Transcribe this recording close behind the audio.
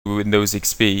with Windows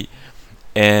XP,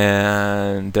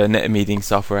 and the NetMeeting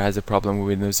software has a problem with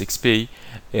Windows XP.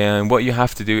 And what you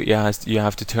have to do, you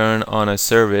have to turn on a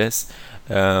service,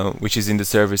 which is in the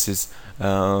services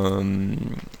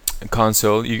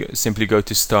console. You simply go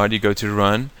to Start, you go to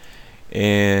Run,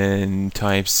 and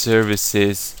type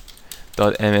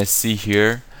services.msc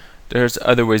here. There's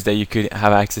other ways that you could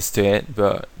have access to it,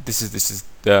 but this is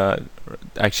the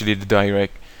actually the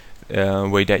direct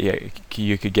way that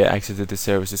you could get access to the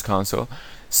services console.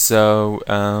 So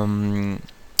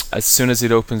as soon as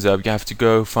it opens up, you have to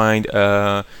go find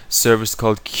a service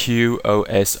called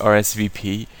QoS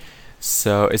RSVP.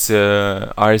 So it's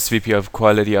a RSVP of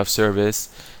quality of service.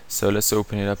 So let's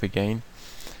open it up again.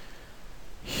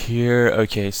 Here,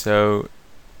 okay, so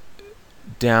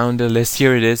down the list,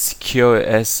 here it is,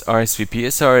 QoS RSVP.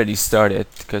 It's already started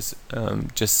because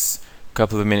just a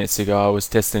couple of minutes ago I was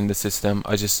testing the system.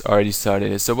 I just already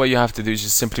started it. So what you have to do is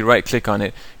just simply right click on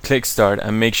it, click start,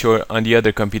 and make sure on the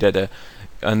other computer that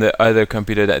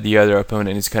the other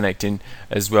opponent is connecting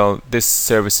as well, this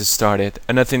service is started.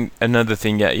 Another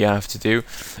thing that you have to do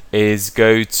is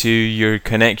go to your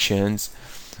connections,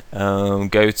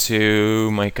 go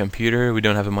to my computer. We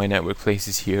don't have a My Network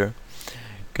Places here.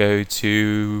 Go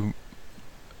to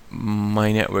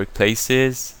My Network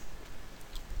Places,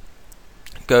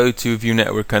 go to View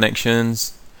Network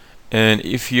Connections, and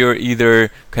if you're either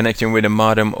connecting with a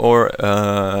modem or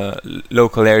a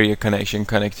local area connection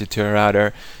connected to a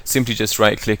router, simply just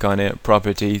right click on it,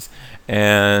 Properties,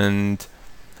 and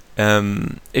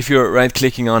if you're right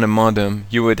clicking on a modem,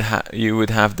 you would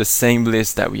have the same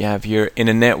list that we have here in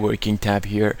a networking tab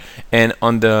here, and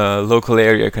on the local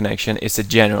area connection it's a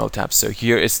general tab. So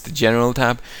here is the general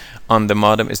tab, on the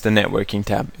modem is the networking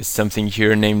tab. It's something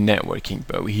here named networking,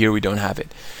 but here we don't have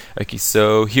it. Okay,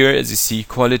 so here as you see,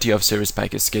 quality of service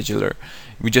packet scheduler,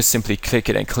 we just simply click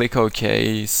it and click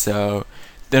OK. So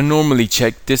they're normally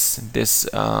checked. This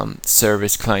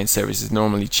service, client service, is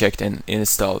normally checked and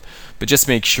installed, but just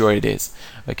make sure it is.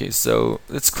 Okay, so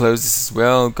let's close this as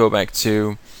well. Go back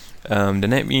to the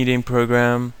NetMeeting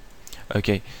program.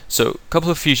 Okay, so a couple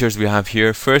of features we have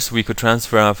here. First, we could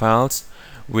transfer our files.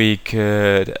 We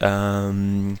could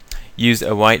use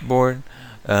a whiteboard.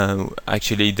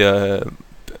 Actually, the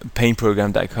paint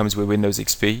program that comes with Windows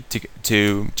XP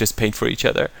to just paint for each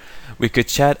other. We could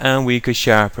chat and we could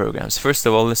share programs. First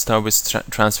of all, let's start with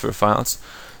transfer files.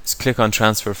 Let's click on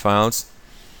transfer files.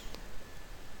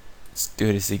 Let's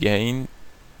do this again.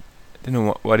 I don't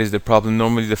know what is the problem.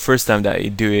 Normally the first time that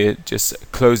you do it,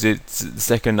 just close it.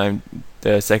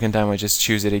 The second time I just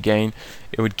choose it again,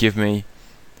 it would give me,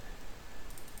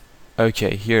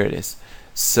 okay, here it is.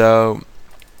 So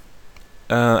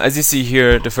as you see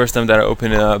here, the first time that I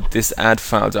opened it up, this add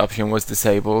files option was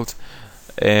disabled,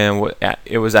 and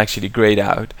it was actually grayed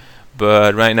out,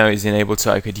 but right now it's enabled,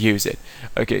 so I could use it.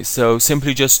 Okay, so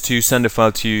simply just to send a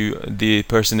file to the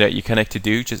person that you connected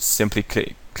to, just simply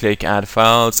click add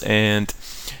files and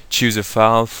choose a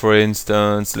file. For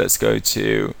instance, let's go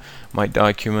to my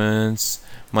documents,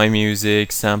 my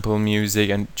music, sample music,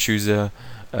 and choose a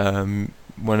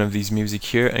one of these music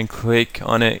here and click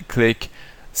on it, click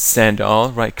send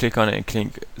all, right click on it and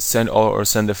click send all or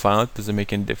send a file. It doesn't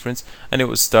make any difference, and it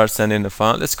will start sending the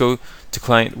file. Let's go to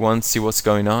client 1, see what's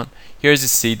going on. Here as you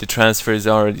see, the transfer is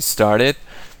already started,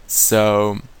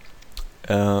 so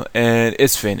and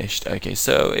it's finished. Okay,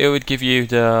 so it would give you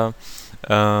the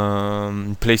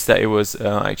place that it was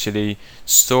actually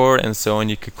stored and so on.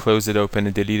 You could close it, open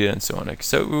it, delete it, and so on. Okay,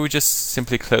 so we would just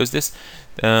simply close this.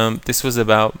 This was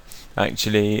about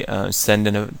actually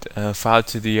sending a file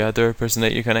to the other person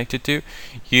that you connected to.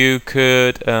 You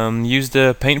could use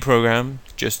the paint program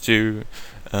just to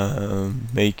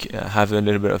have a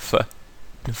little bit of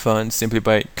fun simply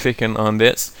by clicking on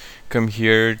this. Come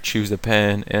here, choose the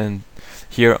pen, and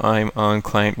here I'm on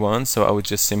client 1, so I would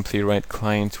just simply write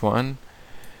client 1.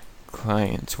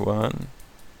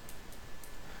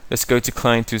 Let's go to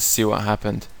client 2 to see what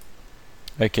happened.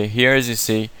 Okay, here as you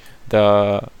see,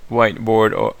 the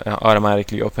whiteboard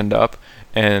automatically opened up,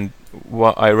 and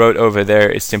what I wrote over there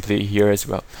is simply here as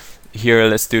well. Here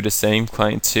let's do the same,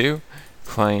 client 2,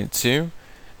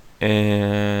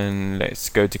 and let's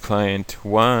go to client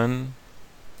 1.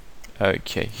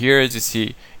 Okay, here as you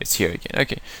see, it's here again.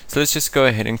 Okay, so let's just go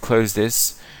ahead and close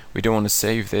this. We don't want to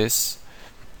save this,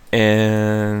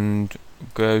 and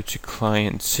go to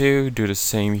client 2, do the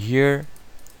same here.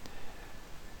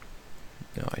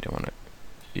 No, I don't want to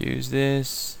use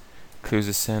this. Close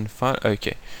the send file.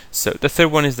 Okay, so the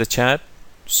third one is the chat.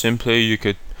 Simply, you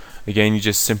could, again, you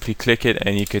just simply click it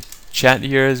and you could chat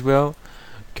here as well.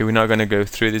 Okay, we're not going to go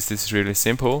through this. This is really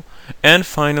simple. And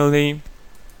finally,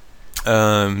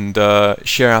 the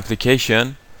share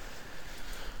application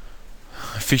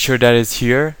feature that is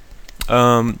here.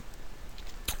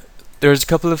 There's a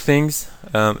couple of things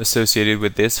associated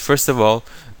with this. First of all,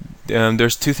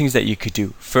 there's two things that you could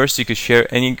do. First, you could share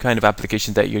any kind of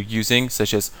application that you're using,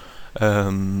 such as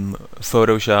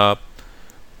Photoshop,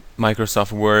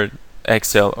 Microsoft Word,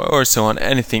 Excel, or so on.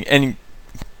 Any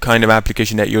kind of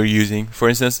application that you're using. For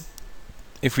instance,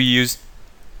 if we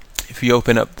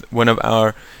open up one of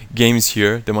our games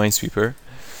here, the Minesweeper.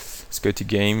 Let's go to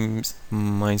Games,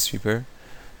 Minesweeper.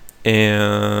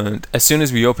 And as soon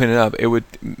as we open it up, it would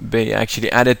be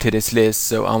actually added to this list,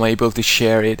 so I'm able to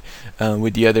share it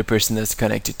with the other person that's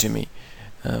connected to me.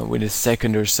 With a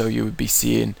second or so, you would be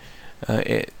seeing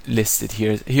it listed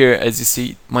here. Here, as you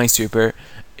see, Minesweeper,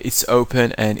 it's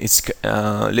open and it's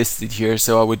listed here,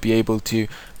 so I would be able to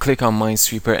click on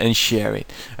Minesweeper and share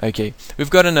it. Okay,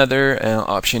 we've got another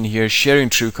option here,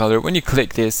 sharing Truecaller. When you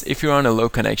click this, if you're on a low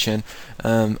connection,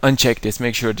 uncheck this.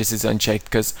 Make sure this is unchecked,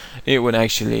 because it would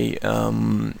actually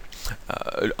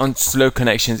on slow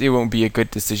connections, it won't be a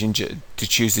good decision to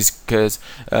choose this, because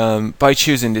by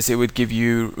choosing this, it would give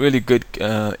you really good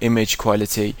image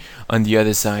quality on the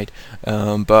other side,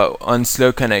 but on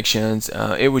slow connections,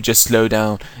 it would just slow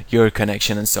down your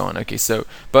connection and so on. Okay, so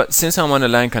but since I'm on a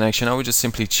LAN connection, I would just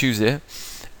simply choose it,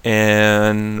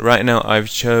 and right now I've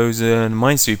chosen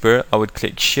Minesweeper. I would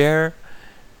click share,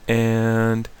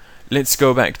 and let's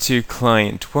go back to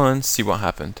client 1, see what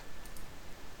happened.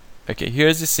 Okay, here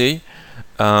as you see,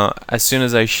 as soon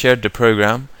as I shared the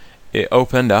program, it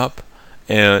opened up,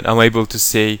 and I'm able to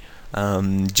see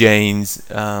Jane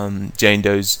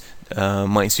Doe's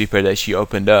Minesweeper that she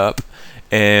opened up,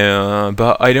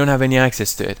 but I don't have any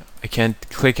access to it. I can't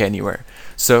click anywhere.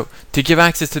 So to give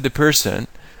access to the person,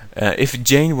 if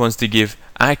Jane wants to give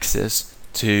access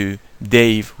to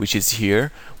Dave, which is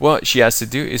here, what she has to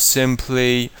do is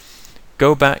simply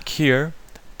go back here,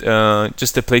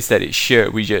 just the place that it's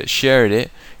shared, we just shared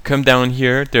it. Come down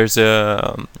here, there's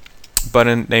a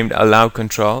button named Allow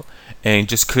Control, and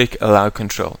just click Allow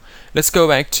Control. Let's go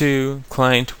back to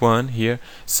client 1 here.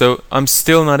 So I'm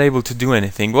still not able to do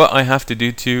anything. What I have to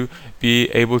do to be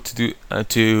able to do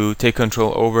to take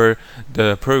control over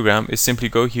the program is simply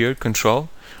go here, Control,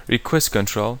 Request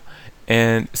Control,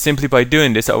 and simply by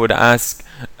doing this, I would ask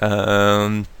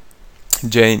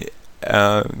Jane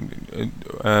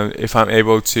if I'm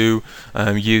able to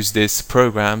use this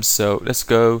program. So let's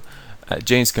go at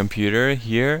Jane's computer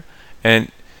here,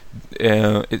 and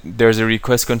there's a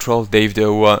request control. Dave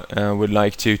Doe would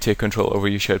like to take control over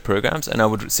your shared programs, and I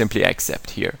would simply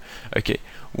accept here. Okay,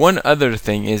 one other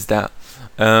thing is that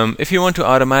if you want to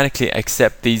automatically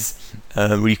accept these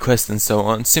requests and so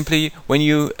on, simply when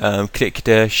you click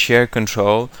the share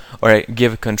control or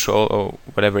give control or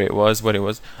whatever it was,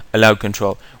 allow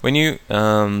control, when you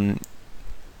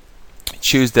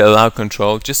choose the allow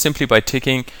control, just simply by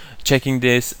checking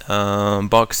this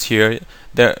box here,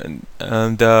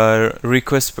 the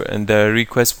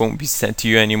request won't be sent to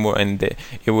you anymore, and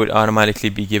it would automatically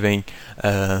be giving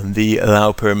the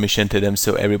allow permission to them,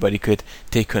 so everybody could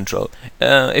take control.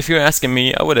 If you're asking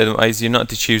me, I would advise you not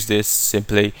to choose this,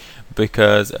 simply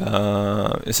because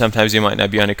sometimes you might not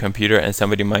be on a computer, and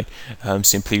somebody might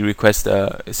simply request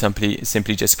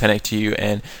simply just connect to you,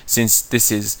 and since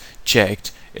this is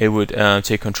checked, it would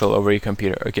take control over your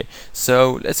computer. Okay,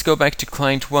 so let's go back to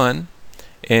client 1,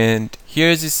 and here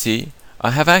as you see,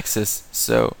 I have access.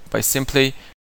 So by simply